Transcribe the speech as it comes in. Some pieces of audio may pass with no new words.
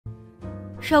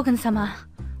Shogun-sama,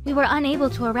 we were unable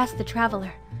to arrest the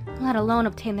traveler, let alone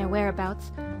obtain their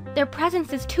whereabouts. Their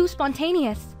presence is too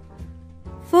spontaneous.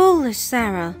 Foolish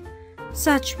Sarah.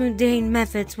 Such mundane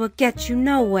methods will get you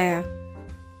nowhere.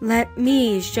 Let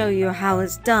me show you how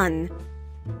it's done.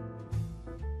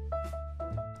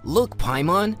 Look,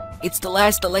 Paimon, it's the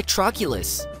last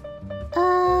Electroculus.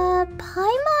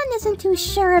 Paimon isn't too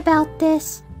sure about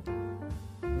this.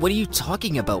 What are you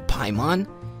talking about, Paimon?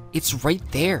 It's right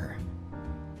there.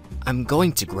 I'm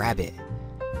going to grab it.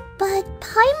 But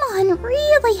Paimon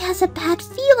really has a bad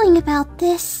feeling about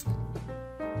this.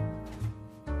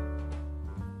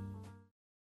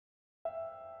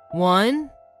 One,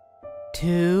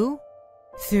 two,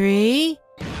 three,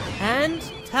 and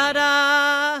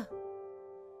ta-da!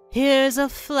 Here's a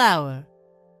flower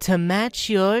to match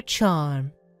your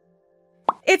charm.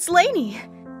 It's Lainey.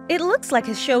 It looks like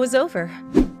his show is over.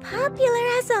 Popular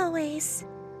as always.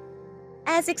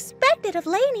 As expected of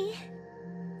Lainey.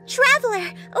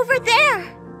 Traveler, over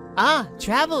there! Ah,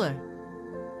 Traveler.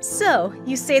 So,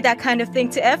 you say that kind of thing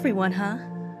to everyone, huh?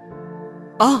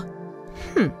 Oh,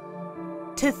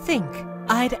 To think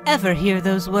I'd ever hear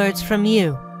those words from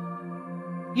you.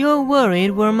 You're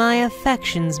worried where my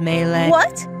affections may lay.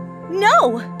 What?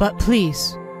 No! But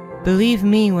please, believe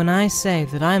me when I say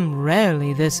that I'm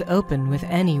rarely this open with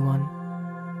anyone.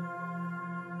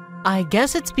 I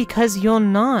guess it's because you're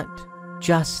not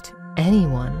just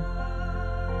anyone.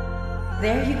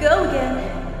 There you go again.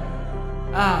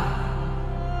 Ah.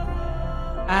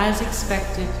 As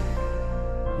expected,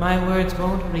 my words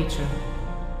won't reach her.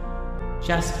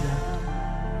 Just yet.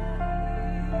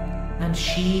 And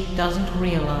she doesn't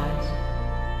realize.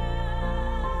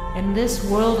 In this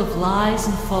world of lies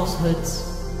and falsehoods,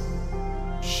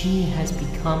 she has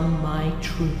become my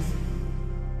truth.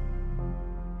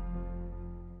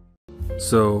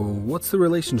 So, what's the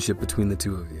relationship between the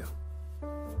two of you?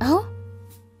 Oh?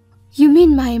 You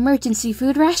mean my emergency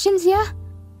food rations, yeah?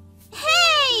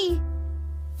 Hey!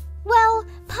 Well,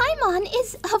 Paimon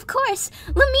is, of course,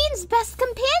 Lamin's best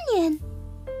companion.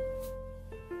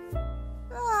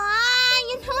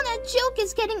 You know that joke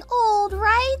is getting old,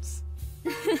 right?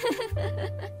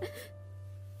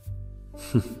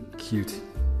 Cute.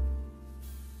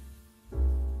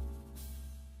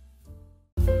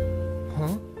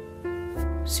 Huh?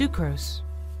 Sucrose,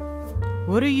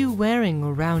 what are you wearing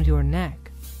around your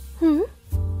neck?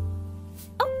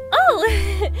 Oh,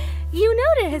 you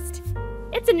noticed.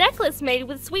 It's a necklace made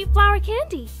with sweet flower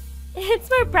candy. It's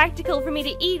more practical for me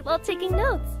to eat while taking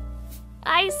notes.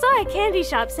 I saw a candy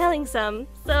shop selling some,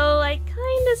 so I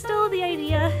kinda stole the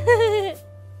idea.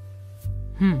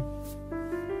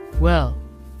 Well,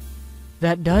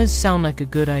 that does sound like a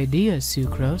good idea,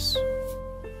 Sucrose.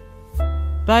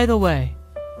 By the way,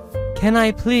 can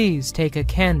I please take a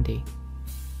candy?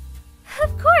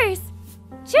 Of course.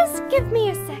 Just give me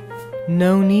a sec.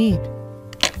 No need.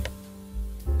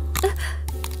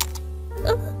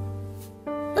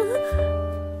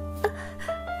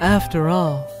 After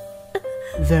all,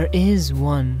 there is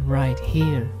one right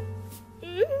here.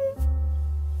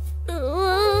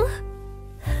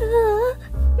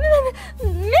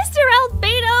 Mr.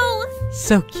 Albedo!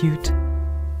 So cute.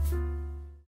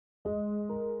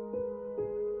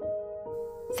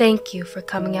 Thank you for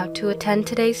coming out to attend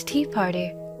today's tea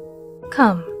party.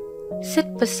 Come,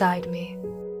 sit beside me.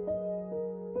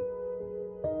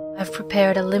 I've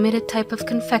prepared a limited type of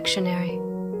confectionery,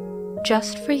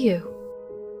 just for you.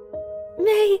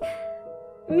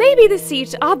 Maybe the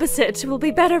seat opposite will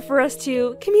be better for us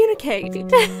to communicate.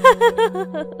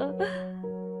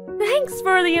 Thanks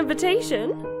for the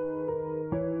invitation.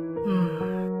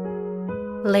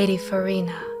 Lady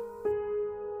Farina.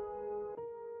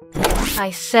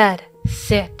 I said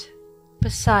sit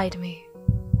beside me,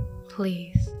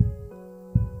 please.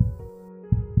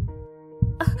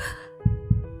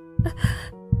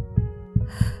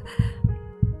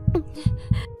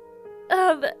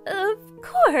 Of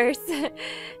course.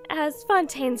 As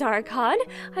Fontaine's Archon,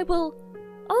 I will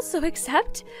also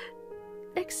accept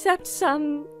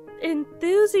some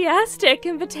enthusiastic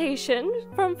invitation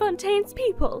from Fontaine's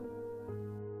people.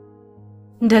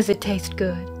 Does it taste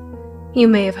good? You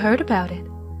may have heard about it.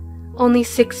 Only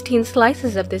 16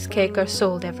 slices of this cake are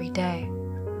sold every day.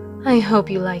 I hope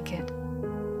you like it.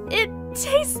 It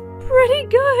tastes pretty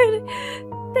good.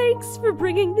 Thanks for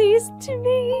bringing these to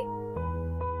me.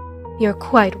 You're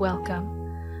quite welcome.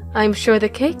 I'm sure the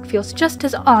cake feels just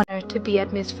as honored to be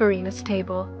at Miss Farina's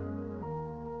table.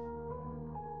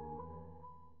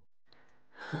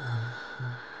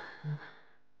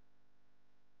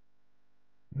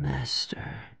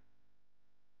 Master,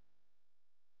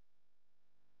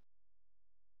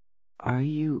 are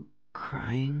you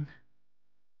crying?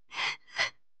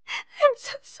 I'm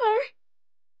so sorry.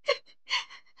 I'm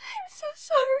so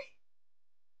sorry.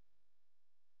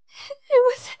 It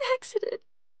was an accident.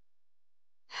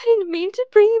 I didn't mean to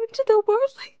bring him into the world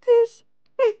like this.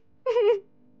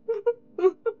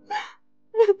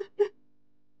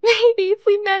 Maybe if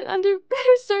we met under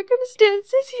better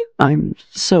circumstances, you... I'm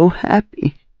so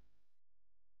happy.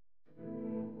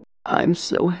 I'm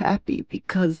so happy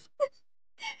because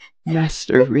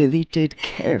Master really did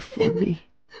care for me.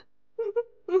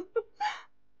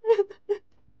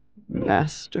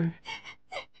 Master.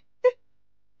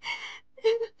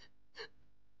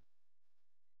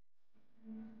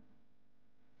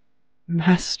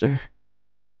 Master.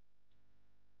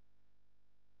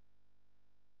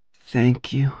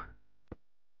 Thank you.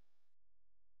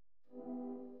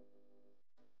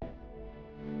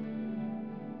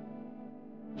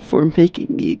 For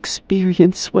making me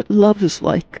experience what love is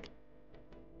like.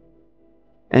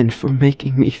 And for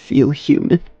making me feel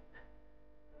human.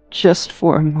 Just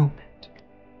for a moment.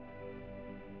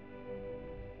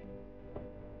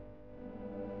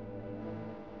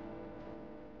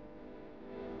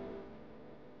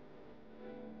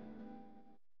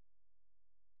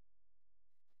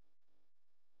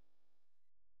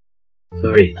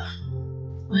 Farina,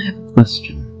 I have a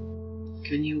question.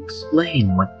 Can you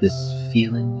explain what this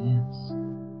feeling is?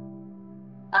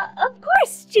 Of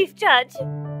course, Chief Judge.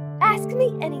 Ask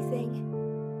me anything.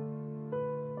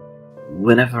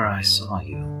 Whenever I saw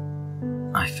you,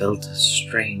 I felt a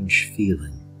strange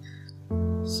feeling.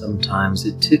 Sometimes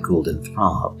it tickled and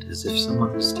throbbed as if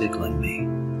someone was tickling me.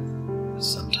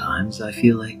 Sometimes I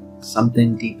feel like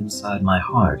something deep inside my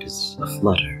heart is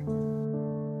aflutter.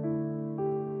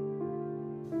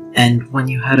 And when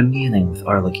you had a meeting with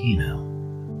Arlecchino,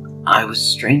 I was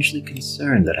strangely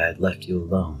concerned that I had left you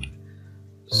alone,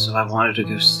 so I wanted to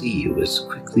go see you as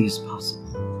quickly as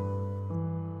possible.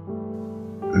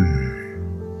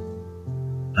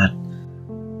 But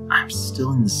I'm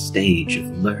still in the stage of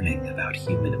learning about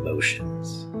human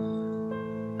emotions.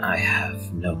 I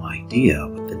have no idea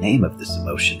what the name of this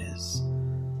emotion is,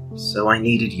 so I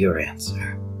needed your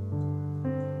answer.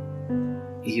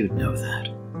 You'd know that.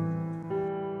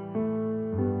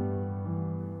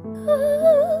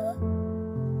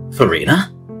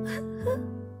 Farina?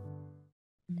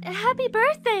 Happy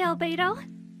birthday, Albedo.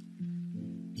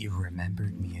 You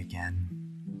remembered me again.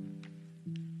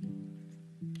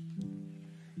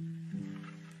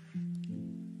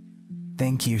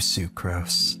 Thank you,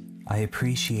 Sucrose. I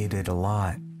appreciate it a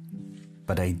lot.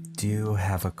 But I do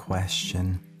have a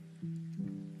question.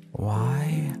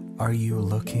 Why are you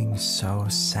looking so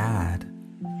sad?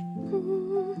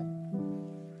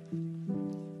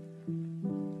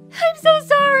 I'm so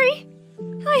sorry!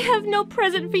 I have no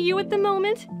present for you at the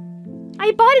moment.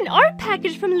 I bought an art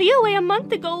package from Liyue a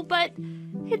month ago, but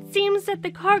it seems that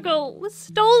the cargo was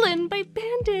stolen by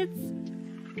bandits.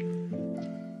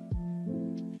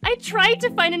 I tried to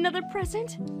find another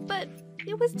present, but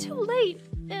it was too late,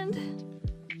 and...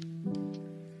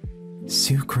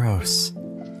 Sucrose,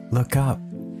 look up.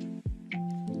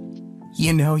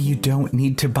 You know you don't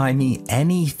need to buy me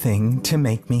anything to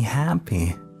make me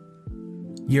happy.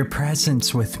 Your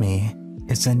presence with me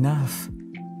is enough.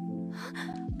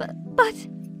 But...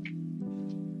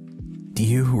 Do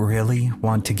you really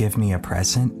want to give me a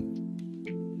present?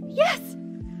 Yes!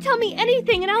 Tell me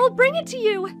anything and I will bring it to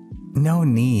you! No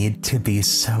need to be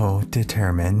so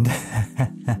determined.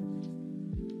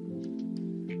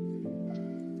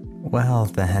 Well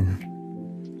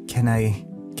then, can I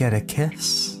get a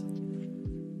kiss?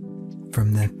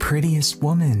 From the prettiest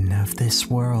woman of this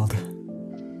world.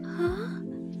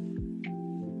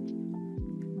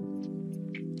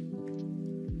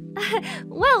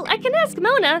 Well, I can ask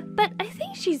Mona, but I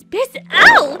think she's busy.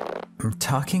 Ow! I'm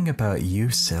talking about you,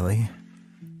 silly.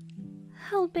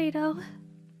 Albedo,